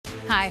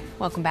Hi,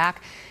 welcome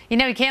back. You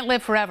know, you can't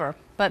live forever,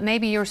 but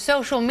maybe your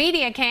social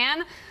media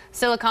can.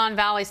 Silicon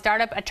Valley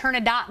startup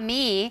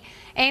Eterna.me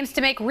aims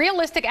to make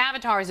realistic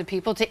avatars of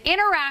people to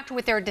interact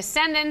with their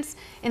descendants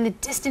in the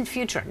distant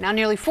future. Now,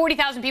 nearly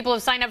 40,000 people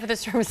have signed up for the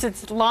service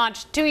since it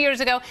launched 2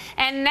 years ago,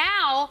 and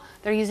now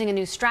they're using a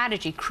new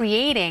strategy,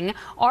 creating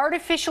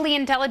artificially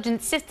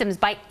intelligent systems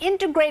by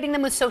integrating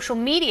them with social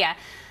media.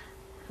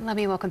 Let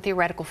me welcome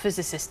theoretical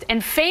physicist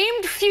and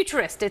famed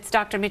futurist. It's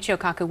Dr. Michio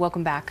Kaku.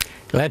 Welcome back.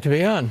 Glad to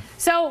be on.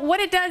 So what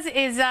it does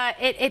is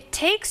it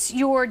takes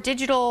your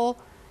digital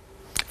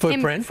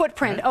footprint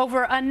right,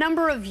 over a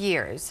number of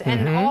years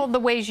and all the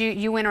ways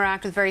you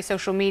interact with various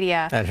social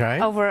media. That's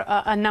right. Over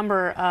a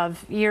number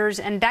of years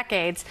and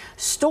decades,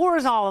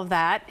 stores all of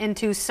that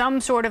into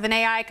some sort of an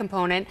AI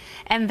component,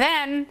 and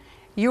then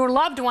your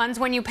loved ones,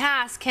 when you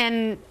pass,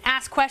 can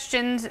ask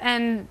questions,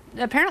 and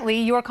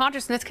apparently your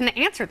consciousness can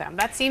answer them.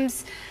 That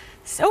seems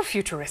so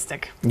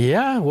futuristic.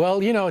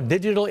 Well, you know,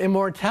 digital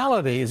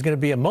immortality is going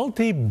to be a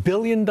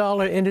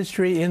multi-billion-dollar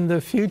industry in the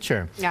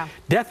future.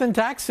 Death and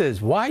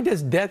taxes. Why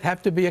does death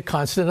have to be a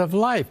constant of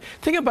life?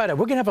 Think about it.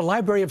 We're going to have a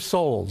library of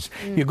souls.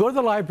 You go to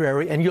the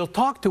library and you'll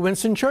talk to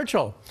Winston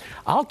Churchill.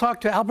 I'll talk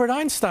to Albert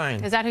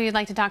Einstein. Is that who you'd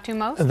like to talk to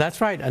most?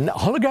 That's right. A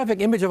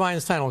holographic image of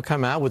Einstein will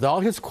come out with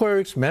all his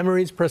quirks,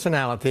 memories,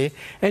 personality,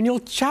 and you'll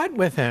chat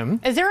with him.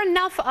 Is there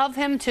enough of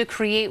him to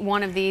create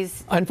one of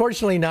these?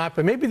 Unfortunately not,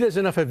 but maybe there's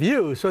enough of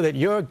you so that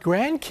your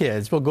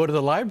grandkids will go to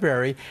the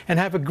library and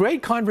have a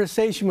great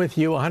conversation with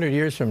you 100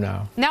 years from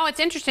now. Now, it's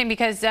interesting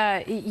because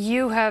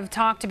you have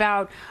talked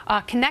about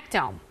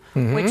Connectome,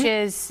 which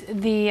is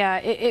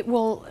it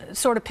will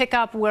sort of pick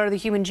up where the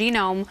human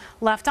genome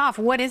left off.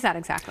 What is that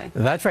exactly?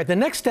 That's right. The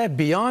next step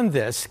beyond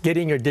this,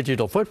 getting your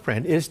digital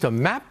footprint, is to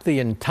map the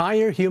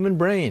entire human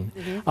brain.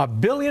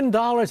 $1 billion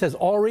has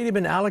already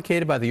been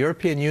allocated by the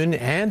European Union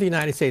and the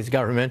United States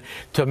government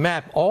to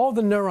map all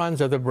the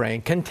neurons of the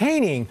brain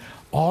containing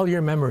all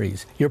your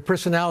memories, your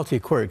personality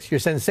quirks, your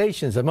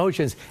sensations,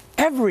 emotions,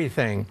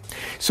 everything.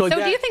 So do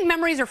you think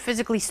memories are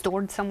physically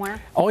stored somewhere?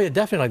 Oh, yeah,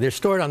 definitely. They're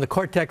stored on the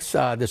cortex,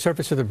 the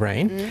surface of the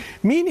brain,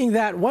 meaning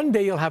that one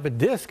day you'll have a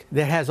disk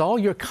that has all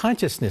your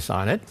consciousness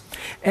on it,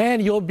 and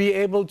you'll be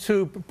able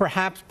to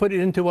perhaps put it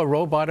into a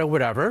robot or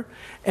whatever,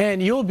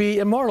 and you'll be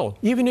immortal.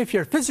 Even if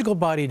your physical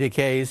body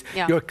decays,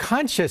 your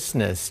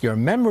consciousness, your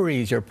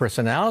memories, your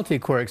personality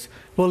quirks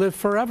will live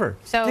forever.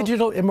 So,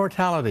 digital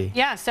immortality.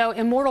 Yeah, so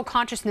immortal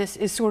consciousness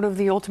is sort of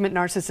the ultimate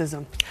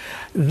narcissism.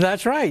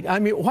 That's right. I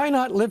mean, why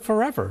not live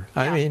forever?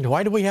 I mean,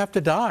 why do we have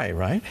to die,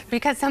 right?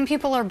 Because some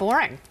people are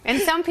boring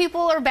and some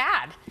people are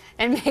bad,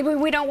 and maybe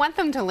we don't want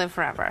them to live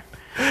forever.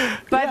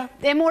 But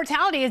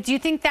immortality, do you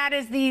think that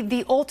is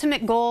the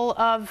ultimate goal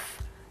of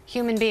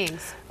human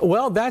beings?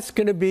 Well, that's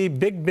going to be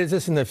big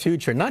business in the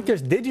future. Not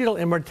just digital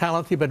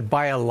immortality, but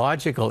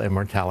biological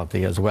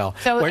immortality as well.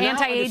 So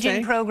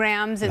anti-aging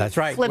programs and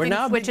flipping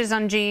switches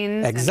on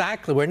genes.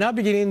 Exactly. We're now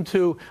beginning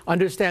to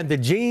understand the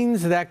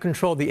genes that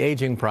control the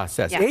aging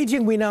process.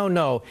 Aging, we now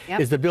know,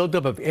 is the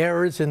buildup of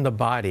errors in the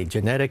body,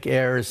 genetic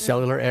errors,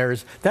 cellular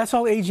errors. That's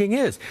all aging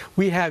is.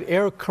 We have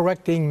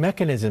error-correcting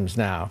mechanisms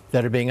now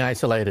that are being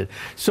isolated,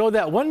 so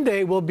that one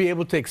day we'll be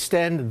able to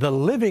extend the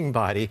living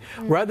body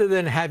rather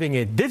than having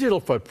a digital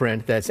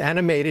footprint that's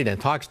animated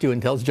and talks to you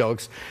and tells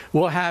jokes.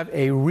 We'll have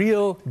a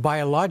real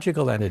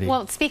biological entity.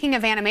 Well, speaking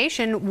of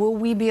animation, will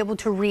we be able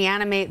to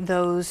reanimate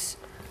those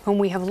whom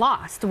we have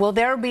lost? Will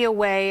there be a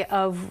way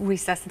of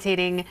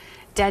resuscitating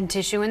dead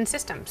tissue and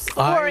systems?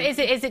 Or is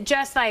it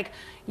just like,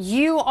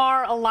 you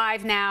are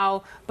alive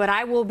now, but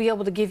I will be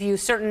able to give you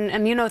certain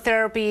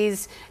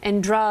immunotherapies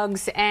and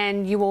drugs,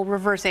 and you will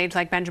reverse age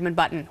like Benjamin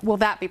Button? Will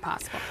that be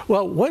possible?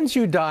 Well, once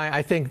you die,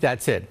 I think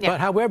that's it. But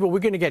however, we're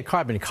going to get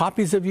carbon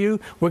copies of you.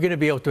 We're going to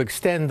be able to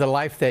extend the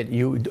life that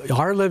you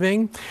are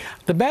living.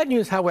 The bad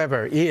news,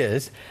 however,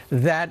 is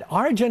that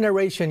our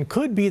generation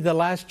could be the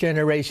last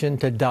generation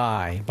to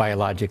die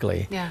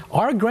biologically.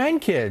 Our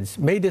grandkids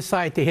may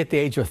decide to hit the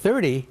age of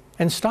 30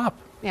 and stop.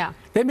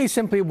 They may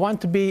simply want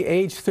to be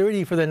age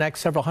 30 for the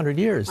next several hundred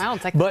years. Wow,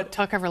 it's like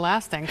Tuck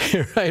Everlasting.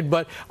 Right,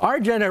 but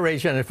our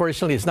generation,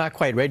 unfortunately, is not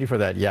quite ready for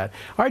that yet.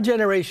 Our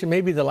generation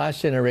may be the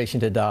last generation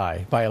to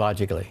die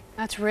biologically.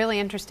 That's really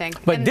interesting.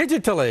 But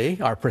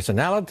digitally, our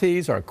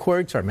personalities, our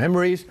quirks, our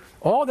memories,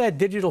 all that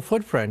digital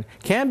footprint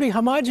can be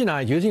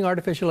homogenized using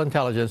artificial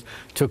intelligence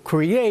to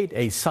create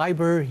a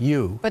cyber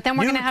you. But then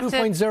we're going to have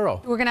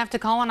 2.0. We're going to have to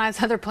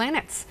colonize other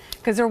planets,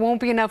 because there won't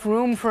be enough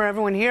room for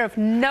everyone here if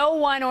no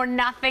one or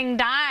nothing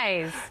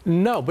dies.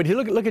 No, but you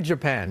look at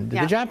Japan.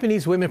 The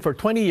Japanese women for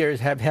 20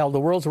 years have held the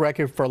world's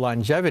record for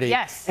longevity.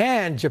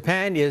 And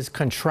Japan is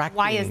contracting.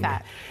 Why is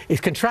that? It's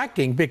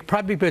contracting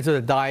probably because of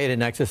the diet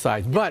and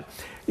exercise. But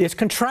it's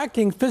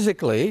contracting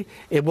physically.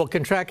 It will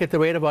contract at the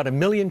rate of about 1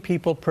 million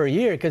people per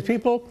year, because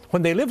people,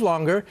 when they live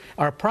longer,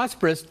 are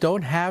prosperous,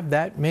 don't have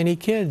that many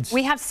kids.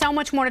 We have so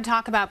much more to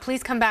talk about.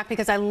 Please come back,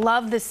 because I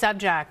love this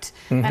subject.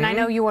 And I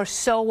know you are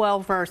so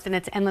well versed, and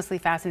it's endlessly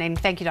fascinating.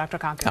 Thank you, Dr.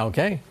 Kaku.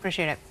 Okay.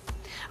 Appreciate it.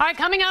 All right,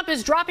 coming up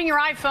is dropping your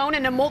iPhone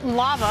into molten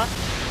lava.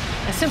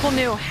 A simple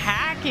new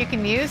hack you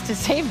can use to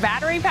save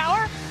battery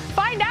power.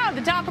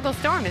 The Topical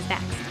Storm is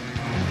next.